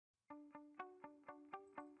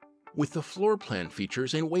With the floor plan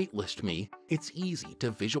features in Waitlist Me, it's easy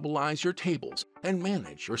to visualize your tables and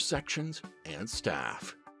manage your sections and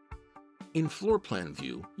staff. In Floorplan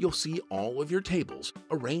View, you'll see all of your tables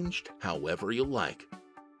arranged however you like.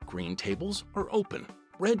 Green tables are open,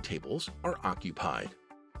 red tables are occupied.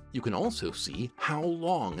 You can also see how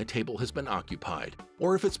long a table has been occupied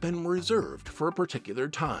or if it's been reserved for a particular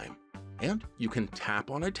time. And you can tap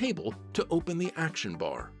on a table to open the action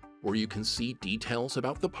bar, where you can see details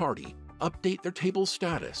about the party, update their table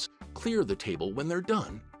status, clear the table when they're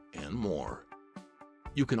done, and more.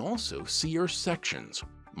 You can also see your sections,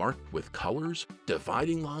 marked with colors,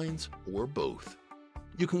 dividing lines, or both.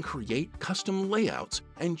 You can create custom layouts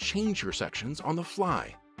and change your sections on the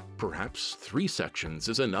fly. Perhaps 3 sections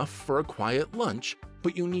is enough for a quiet lunch,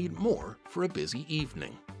 but you need more for a busy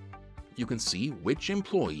evening. You can see which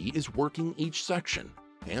employee is working each section,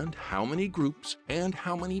 and how many groups and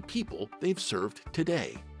how many people they've served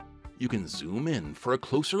today. You can zoom in for a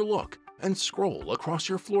closer look and scroll across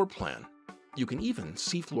your floor plan. You can even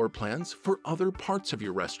see floor plans for other parts of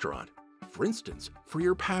your restaurant, for instance, for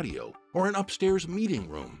your patio or an upstairs meeting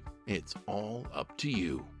room. It's all up to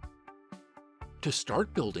you. To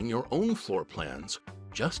start building your own floor plans,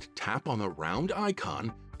 just tap on the round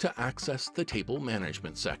icon to access the table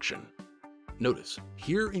management section. Notice,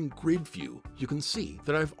 here in Grid View, you can see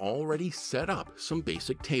that I've already set up some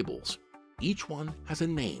basic tables. Each one has a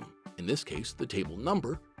name, in this case the table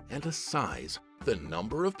number, and a size, the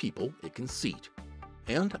number of people it can seat.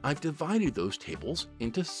 And I've divided those tables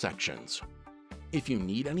into sections. If you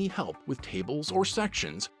need any help with tables or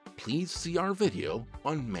sections, please see our video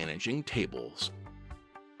on managing tables.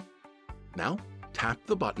 Now, tap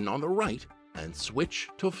the button on the right and switch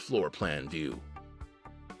to Floorplan View.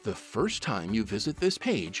 The first time you visit this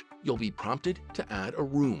page, you'll be prompted to add a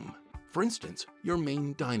room, for instance, your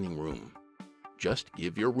main dining room. Just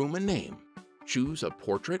give your room a name, choose a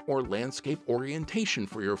portrait or landscape orientation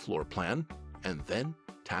for your floor plan, and then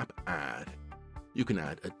tap Add. You can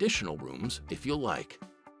add additional rooms if you like.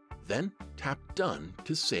 Then tap Done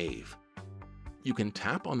to save. You can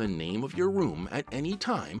tap on the name of your room at any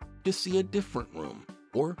time to see a different room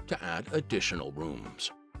or to add additional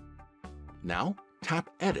rooms. Now,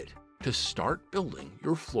 tap Edit to start building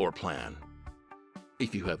your floor plan.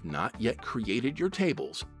 If you have not yet created your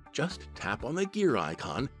tables, just tap on the gear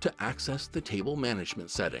icon to access the table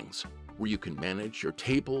management settings, where you can manage your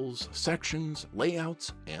tables, sections,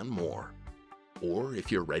 layouts, and more. Or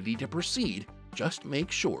if you're ready to proceed, just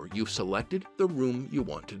make sure you've selected the room you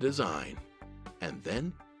want to design, and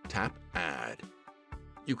then tap Add.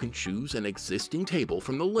 You can choose an existing table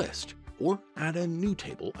from the list or add a new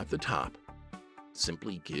table at the top.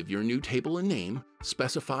 Simply give your new table a name,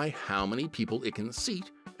 specify how many people it can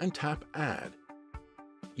seat, and tap Add.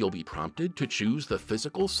 You'll be prompted to choose the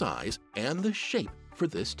physical size and the shape for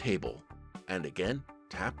this table, and again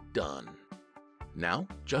tap Done. Now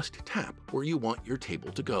just tap where you want your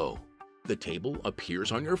table to go. The table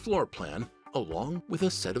appears on your floor plan along with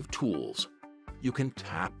a set of tools. You can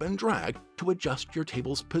tap and drag to adjust your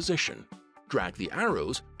table's position. Drag the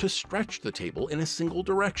arrows to stretch the table in a single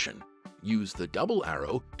direction. Use the double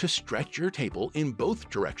arrow to stretch your table in both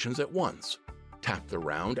directions at once. Tap the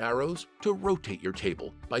round arrows to rotate your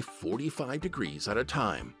table by 45 degrees at a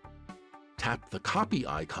time. Tap the copy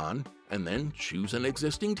icon and then choose an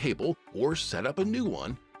existing table or set up a new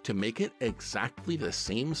one to make it exactly the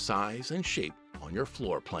same size and shape on your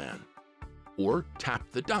floor plan. Or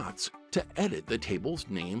tap the dots to edit the table's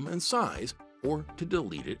name and size or to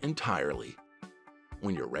delete it entirely.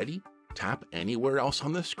 When you're ready, tap anywhere else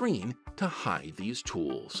on the screen to hide these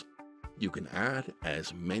tools. You can add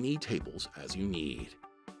as many tables as you need.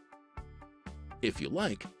 If you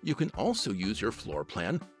like, you can also use your floor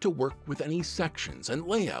plan to work with any sections and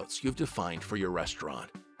layouts you've defined for your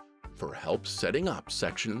restaurant. For help setting up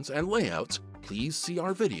sections and layouts, please see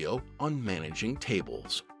our video on managing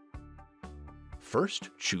tables. First,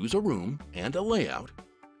 choose a room and a layout,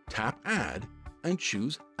 tap Add, and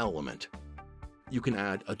choose Element. You can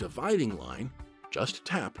add a dividing line. Just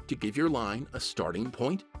tap to give your line a starting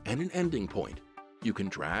point and an ending point. You can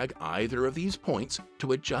drag either of these points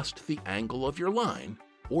to adjust the angle of your line,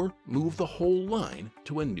 or move the whole line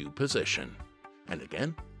to a new position. And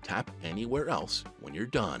again, tap anywhere else when you're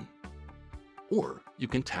done. Or you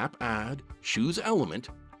can tap Add, choose Element,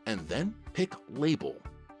 and then pick Label.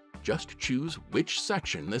 Just choose which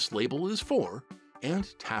section this label is for,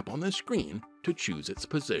 and tap on the screen to choose its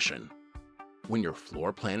position. When your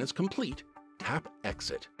floor plan is complete, tap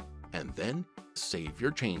Exit, and then save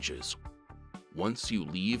your changes. Once you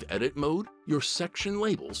leave edit mode, your section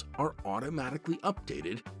labels are automatically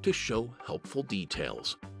updated to show helpful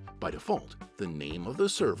details. By default, the name of the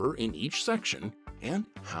server in each section and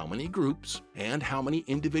how many groups and how many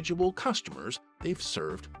individual customers they've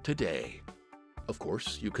served today. Of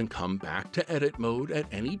course, you can come back to edit mode at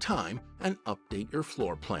any time and update your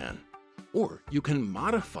floor plan. Or you can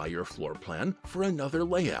modify your floor plan for another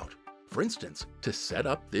layout, for instance, to set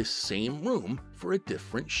up this same room for a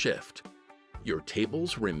different shift. Your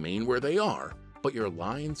tables remain where they are, but your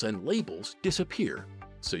lines and labels disappear,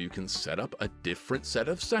 so you can set up a different set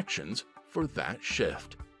of sections for that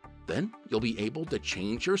shift. Then you'll be able to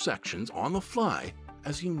change your sections on the fly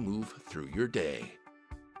as you move through your day.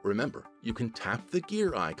 Remember, you can tap the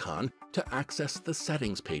gear icon to access the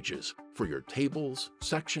settings pages for your tables,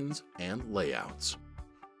 sections, and layouts.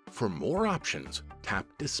 For more options, tap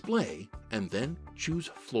Display and then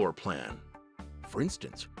choose Floor Plan. For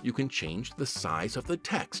instance, you can change the size of the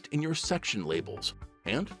text in your section labels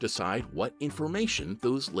and decide what information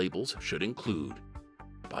those labels should include.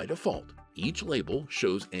 By default, each label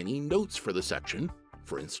shows any notes for the section,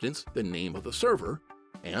 for instance, the name of the server,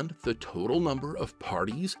 and the total number of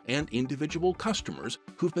parties and individual customers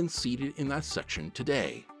who've been seated in that section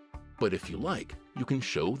today. But if you like, you can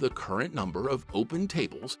show the current number of open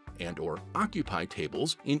tables and/or occupied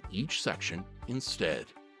tables in each section instead.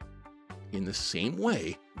 In the same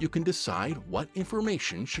way, you can decide what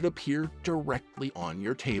information should appear directly on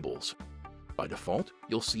your tables. By default,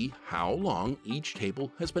 you'll see how long each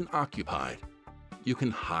table has been occupied. You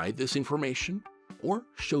can hide this information or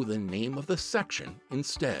show the name of the section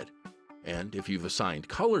instead. And if you've assigned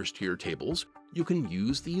colors to your tables, you can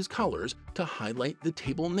use these colors to highlight the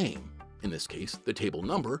table name, in this case the table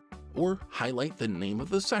number, or highlight the name of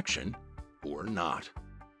the section, or not.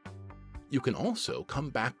 You can also come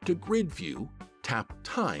back to Grid View, tap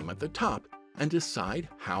Time at the top, and decide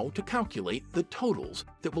how to calculate the totals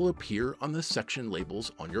that will appear on the section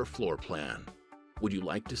labels on your floor plan. Would you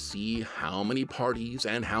like to see how many parties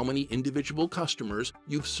and how many individual customers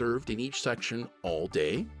you've served in each section all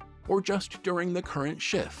day, or just during the current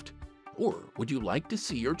shift? Or would you like to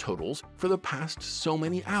see your totals for the past so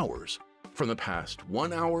many hours, from the past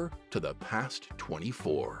 1 hour to the past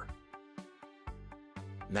 24?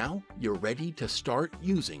 Now you're ready to start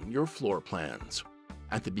using your floor plans.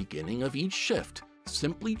 At the beginning of each shift,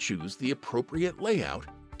 simply choose the appropriate layout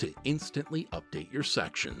to instantly update your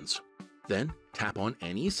sections. Then tap on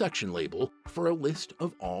any section label for a list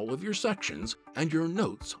of all of your sections and your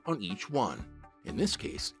notes on each one, in this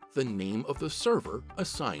case, the name of the server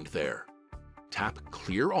assigned there. Tap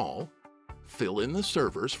Clear All, fill in the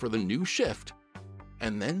servers for the new shift,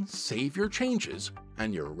 and then save your changes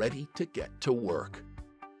and you're ready to get to work.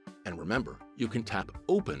 And remember, you can tap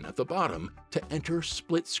Open at the bottom to enter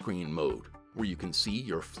split screen mode, where you can see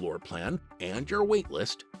your floor plan and your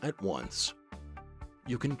waitlist at once.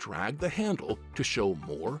 You can drag the handle to show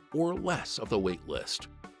more or less of the waitlist,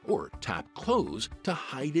 or tap Close to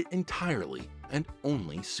hide it entirely and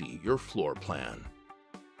only see your floor plan.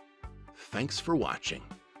 Thanks for watching.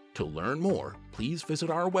 To learn more, please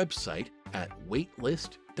visit our website at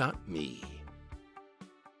waitlist.me.